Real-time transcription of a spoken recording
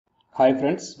Hi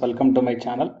friends, welcome to my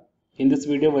channel. In this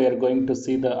video we are going to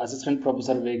see the assistant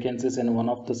professor vacancies in one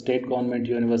of the state government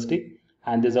university,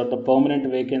 and these are the permanent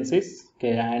vacancies.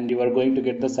 Okay, and you are going to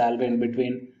get the salary in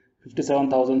between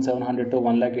 57,700 to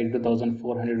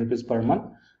 1,82,400 rupees per month.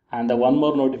 And the one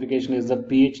more notification is the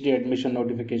PhD admission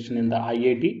notification in the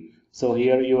IIT. So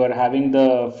here you are having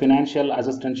the financial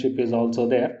assistantship is also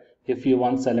there if you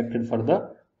want selected for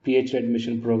the PhD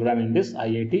admission program in this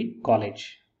IIT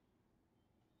college.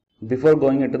 Before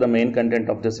going into the main content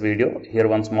of this video, here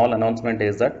one small announcement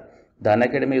is that the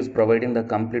Unacademy is providing the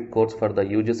complete course for the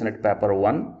UGC NET Paper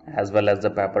 1 as well as the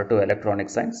Paper 2 Electronic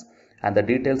Science, and the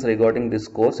details regarding this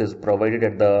course is provided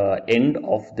at the end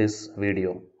of this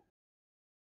video.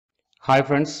 Hi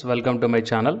friends, welcome to my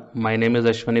channel. My name is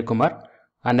Ashwani Kumar,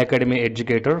 Unacademy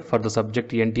educator for the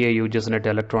subject NTA UGC NET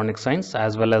Electronic Science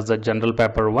as well as the General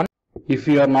Paper 1. If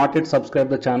you are not yet subscribed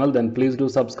the channel, then please do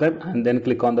subscribe and then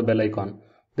click on the bell icon.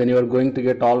 Then you are going to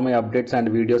get all my updates and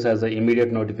videos as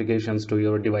immediate notifications to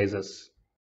your devices.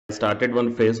 I started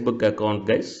one Facebook account,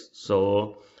 guys.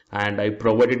 And I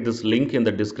provided this link in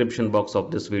the description box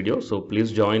of this video. So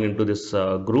please join into this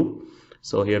group.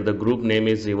 So here the group name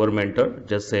is Your Mentor,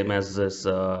 just same as this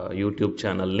YouTube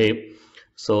channel name.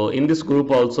 So in this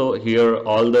group also, here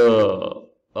all the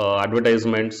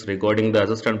advertisements regarding the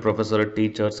assistant professor,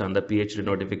 teachers and the PhD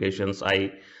notifications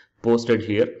I posted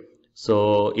here.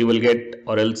 So you will get,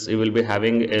 or else you will be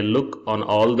having a look on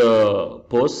all the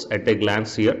posts at a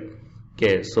glance here.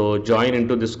 Okay, so join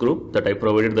into this group that I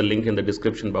provided the link in the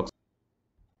description box.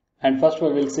 And first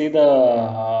we will see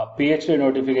the PhD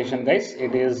notification, guys.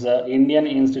 It is Indian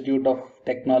Institute of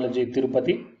Technology,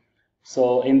 Tirupati.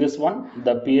 So in this one,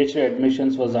 the PhD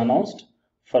admissions was announced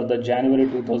for the January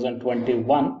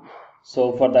 2021.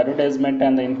 So for the advertisement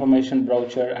and the information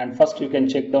brochure, and first you can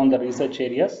check down the research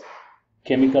areas: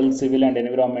 chemical, civil and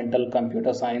environmental,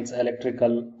 computer science,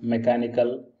 electrical,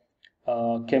 mechanical,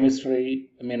 chemistry,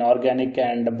 organic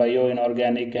and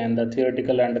bio-inorganic, and the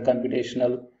theoretical and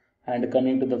computational, and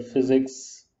coming to the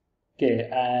physics. Okay,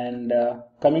 and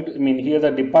coming to, here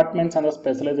the departments and the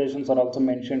specializations are also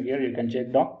mentioned here. You can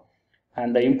check down,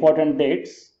 and the important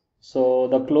dates. So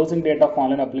the closing date of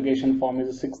online application form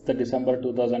is 6th December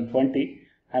 2020,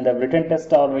 and the written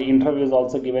test or interview is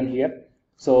also given here.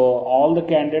 So all the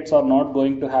candidates are not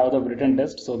going to have the written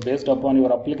test. So based upon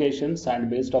your applications and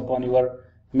based upon your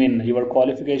your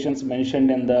qualifications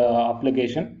mentioned in the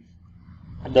application,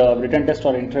 the written test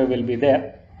or interview will be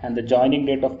there, and the joining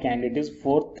date of candidate is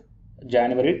 4th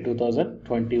January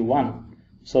 2021.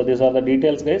 So these are the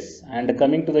details, guys. And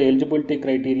coming to the eligibility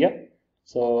criteria,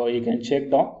 so you can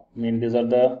check down. These are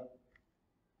the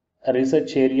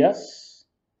research areas.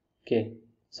 Okay,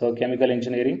 so chemical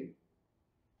engineering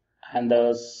and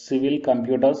the civil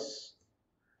computers.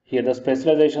 Here the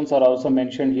specializations are also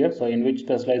mentioned here. So in which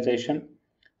specialization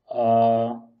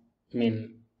the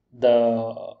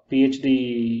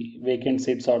PhD vacant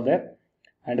seats are there.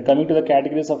 And coming to the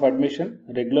categories of admission,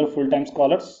 regular full-time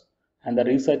scholars and the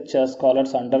research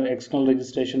scholars under external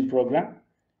registration program.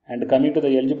 And coming to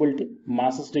the eligibility,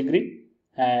 master's degree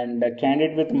and a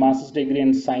candidate with master's degree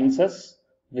in sciences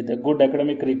with a good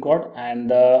academic record and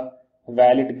the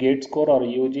valid GATE score or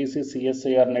UGC,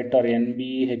 CSI or NET or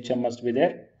NB, HM must be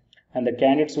there. And the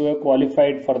candidates who have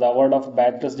qualified for the award of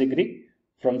bachelor's degree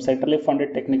from centrally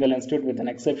funded technical institute with an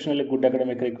exceptionally good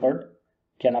academic record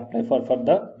can apply for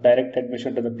the direct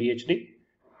admission to the PhD.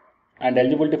 And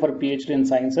eligibility for PhD in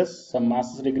sciences, some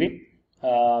master's degree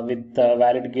with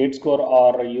valid GATE score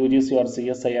or UGC or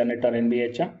CSI or NET or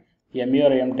NB, HM, ME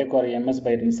or MTech or MS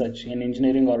by research in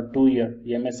engineering or 2-year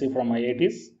MSc from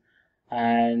IITs.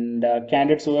 And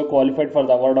candidates who have qualified for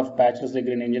the award of bachelor's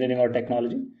degree in engineering or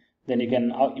technology, then you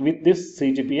can with this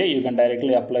CGPA you can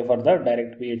directly apply for the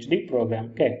direct PhD program.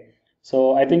 Okay,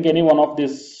 so I think any one of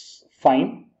this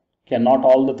fine. Okay, not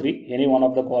all the three, any one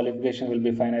of the qualification will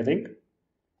be fine, I think.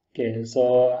 Okay,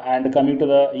 so and coming to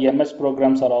the MS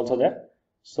programs are also there.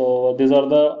 So these are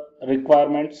the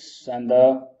requirements and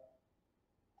the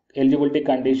eligibility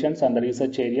conditions and the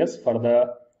research areas for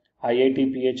the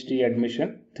IIT PhD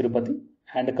admission Tirupati.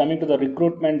 And coming to the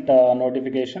recruitment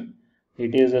notification,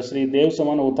 it is Sri Dev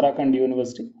Saman Uttarakhand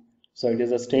University. So it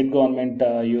is a state government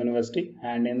university,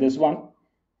 and in this one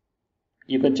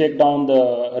you can check down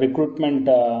the recruitment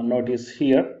notice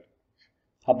here.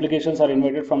 Applications are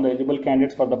invited from the eligible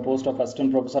candidates for the post of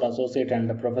assistant professor, associate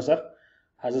and professor,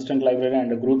 assistant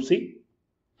librarian and group C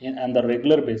and the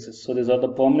regular basis. So these are the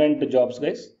permanent jobs,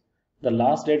 guys. The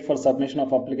last date for submission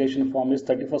of application form is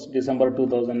 31st December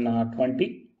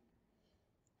 2020.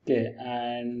 Okay,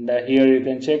 and here you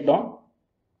can check down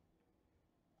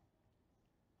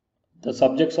The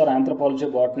subjects are anthropology,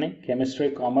 botany,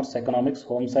 chemistry, commerce, economics,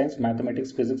 home science,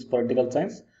 mathematics, physics, political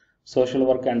science, social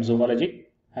work and zoology.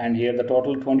 And here the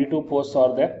total 22 posts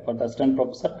are there for the assistant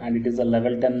professor, and it is a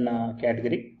level 10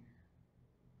 category.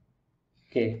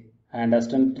 Okay, and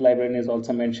assistant librarian is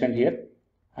also mentioned here.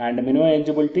 And minimum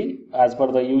eligibility as per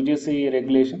the UGC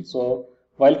regulation. So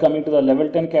while coming to the level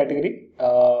 10 category,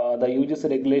 the UGC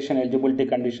regulation eligibility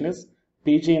condition is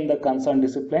PG in the concerned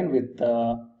discipline with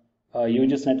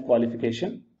UGC NET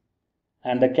qualification,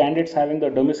 and the candidates having the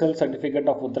domicile certificate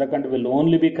of Uttarakhand will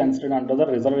only be considered under the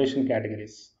reservation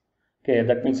categories. Okay,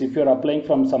 that means if you are applying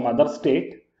from some other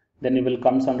state, then it will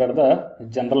comes under the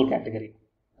general category.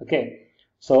 Okay,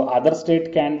 so other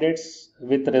state candidates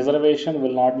with reservation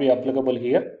will not be applicable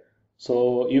here.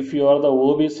 So if you are the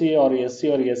OBC or SC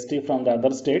or ST from the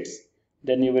other states,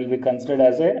 then you will be considered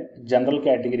as a general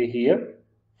category here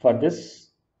for this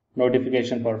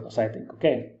notification purpose, I think.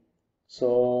 Okay,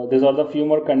 so these are the few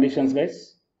more conditions,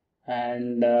 guys.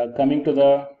 And coming to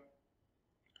the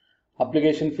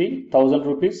application fee, 1000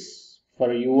 rupees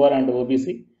for UR and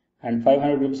OBC, and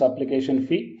 500 rupees application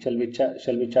fee shall be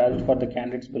charged for the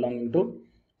candidates belonging to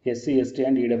SC, ST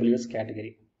and EWS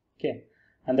category. Okay,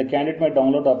 and the candidate may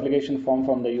download the application form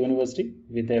from the university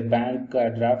with a bank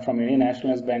draft from any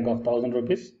nationalized bank of 1000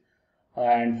 rupees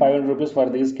and 500 rupees for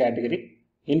this category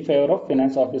in favor of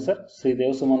finance officer Sri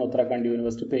Dev Suman Uttarakhand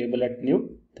University, payable at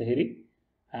New Tehri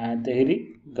and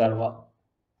Tehri Garhwa.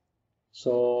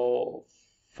 So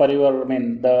for your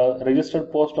the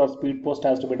registered post or speed post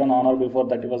has to be done on or before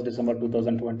 31st December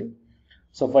 2020.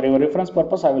 So for your reference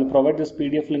purpose, I will provide this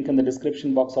PDF link in the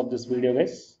description box of this video,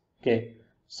 guys. Okay,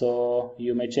 so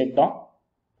you may check down,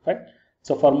 right?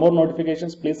 So for more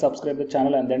notifications, please subscribe the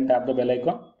channel and then tap the bell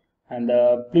icon, and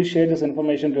please share this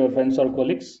information to your friends or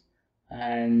colleagues.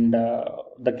 And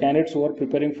the candidates who are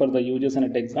preparing for the UGC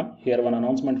NET exam, here one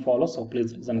announcement follows, so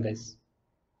please listen, guys.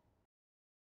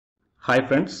 Hi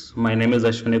friends, my name is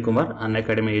Ashwini Kumar,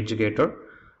 Unacademy educator.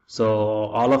 So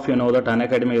all of you know that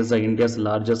Unacademy is India's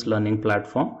largest learning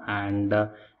platform, and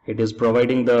it is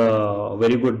providing the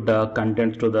very good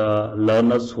content to the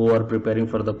learners who are preparing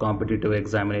for the competitive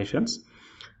examinations.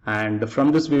 And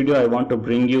from this video I want to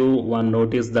bring you one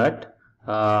notice that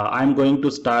I'm going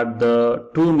to start the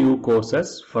 2 new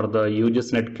courses for the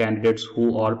UGC NET candidates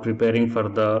who are preparing for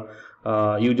the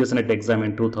UGC NET exam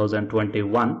in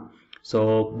 2021.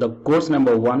 So the course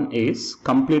number 1 is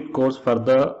complete course for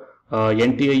the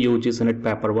NTA UGC NET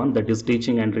paper 1, that is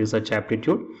teaching and research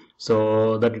aptitude.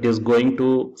 So that it is going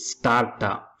to start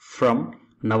from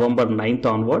November 9th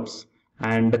onwards.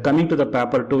 And coming to the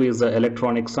paper 2 is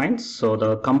electronic science. So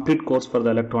the complete course for the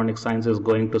electronic science is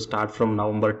going to start from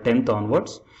November 10th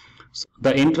onwards. So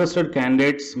the interested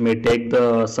candidates may take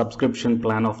the subscription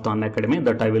plan of the Unacademy,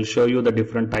 that I will show you the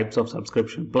different types of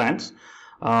subscription plans.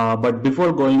 But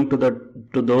before going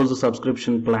to those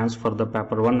subscription plans for the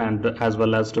paper 1 and as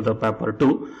well as to the paper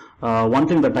 2, one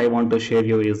thing that I want to share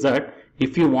you is that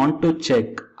if you want to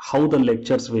check how the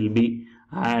lectures will be,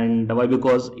 and why,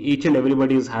 because each and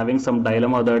everybody is having some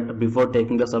dilemma that before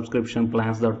taking the subscription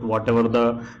plans, that whatever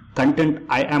the content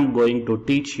I am going to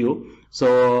teach you,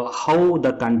 so how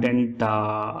the content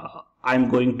I'm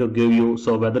going to give you,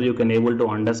 so whether you can able to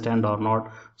understand or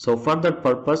not. So for that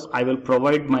purpose, I will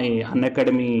provide my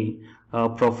Unacademy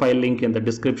profile link in the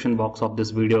description box of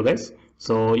this video, guys.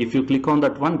 So if you click on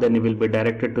that one, then you will be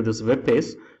directed to this web page.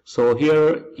 So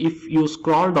here, if you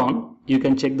scroll down, you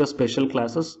can check the special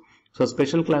classes. So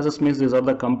special classes means these are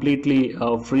the completely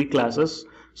free classes.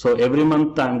 So every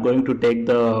month I'm going to take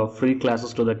the free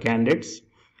classes to the candidates.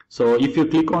 So if you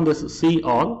click on this see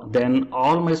all, then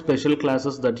all my special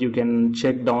classes that you can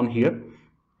check down here,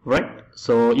 right?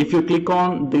 So if you click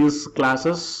on these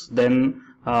classes, then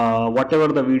whatever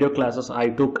the video classes I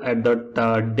took at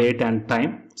that date and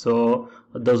time, so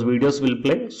those videos will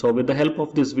play. So with the help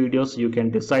of these videos, you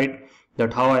can decide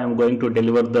that how I am going to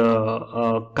deliver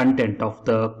the content of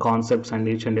the concepts and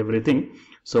each and everything.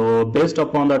 So based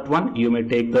upon that one, you may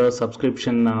take the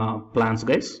subscription plans,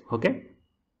 guys. Okay.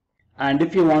 And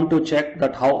if you want to check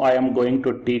that how I am going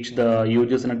to teach the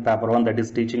UGC NET paper 1, that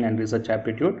is teaching and research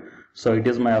aptitude, so it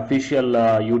is my official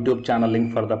YouTube channel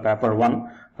link for the paper 1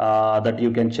 that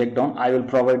you can check down. I will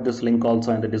provide this link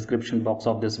also in the description box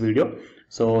of this video.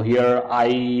 So here I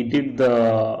did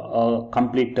the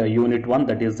complete unit 1,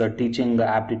 that is the teaching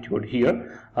aptitude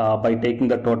here by taking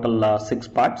the total 6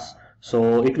 parts.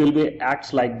 So it will be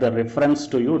acts like the reference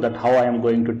to you that how I am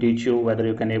going to teach you, whether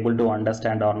you can able to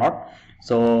understand or not.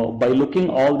 So by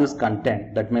looking all this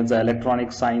content, that means the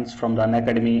electronic science from the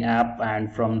Unacademy app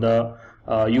and from the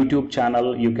YouTube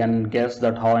channel, you can guess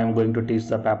that how I am going to teach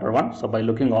the paper 1. So by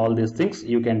looking all these things,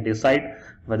 you can decide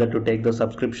whether to take the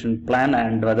subscription plan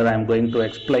and whether I am going to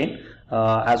explain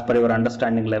as per your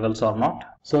understanding levels or not.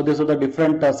 So these are the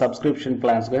different subscription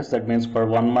plans, guys. That means for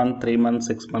 1 month, 3 months,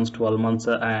 6 months, 12 months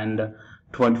and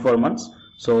 24 months.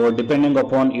 So depending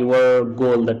upon your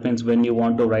goal, that means when you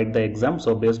want to write the exam,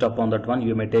 so based upon that one,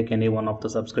 you may take any one of the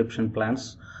subscription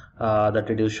plans that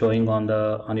it is showing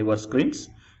on your screens.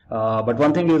 But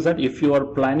one thing is that if you are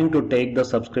planning to take the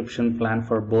subscription plan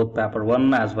for both paper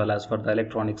 1 as well as for the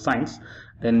electronic science,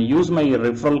 then use my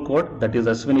referral code, that is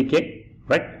SWINIK,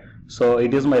 right? So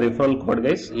it is my referral code,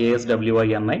 guys,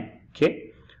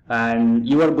 ASWINIK, and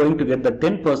you are going to get the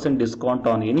 10% discount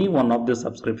on any one of the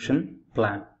subscription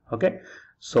plan. Okay,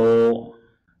 so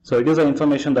it is the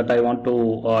information that I want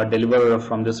to deliver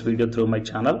from this video through my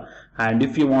channel. And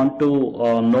if you want to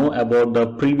know about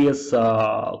the previous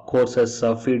courses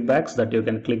feedbacks, that you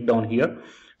can click down here.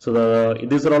 So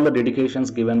these are all the dedications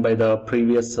given by the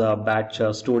previous batch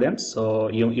students. So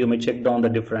you may check down the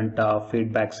different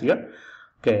feedbacks here.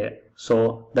 Okay,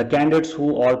 so the candidates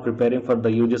who are preparing for the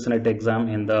UGC NET exam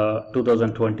in the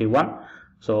 2021,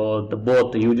 so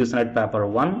both the UGC NET paper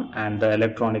 1 and the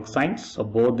electronic science, so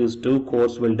both these two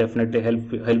courses will definitely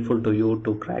helpful to you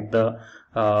to crack the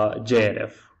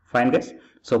JRF. Fine, guys.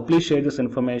 So please share this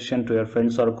information to your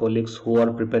friends or colleagues who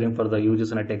are preparing for the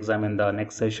UGC NET exam in the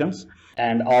next sessions.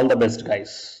 And all the best,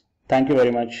 guys. Thank you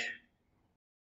very much.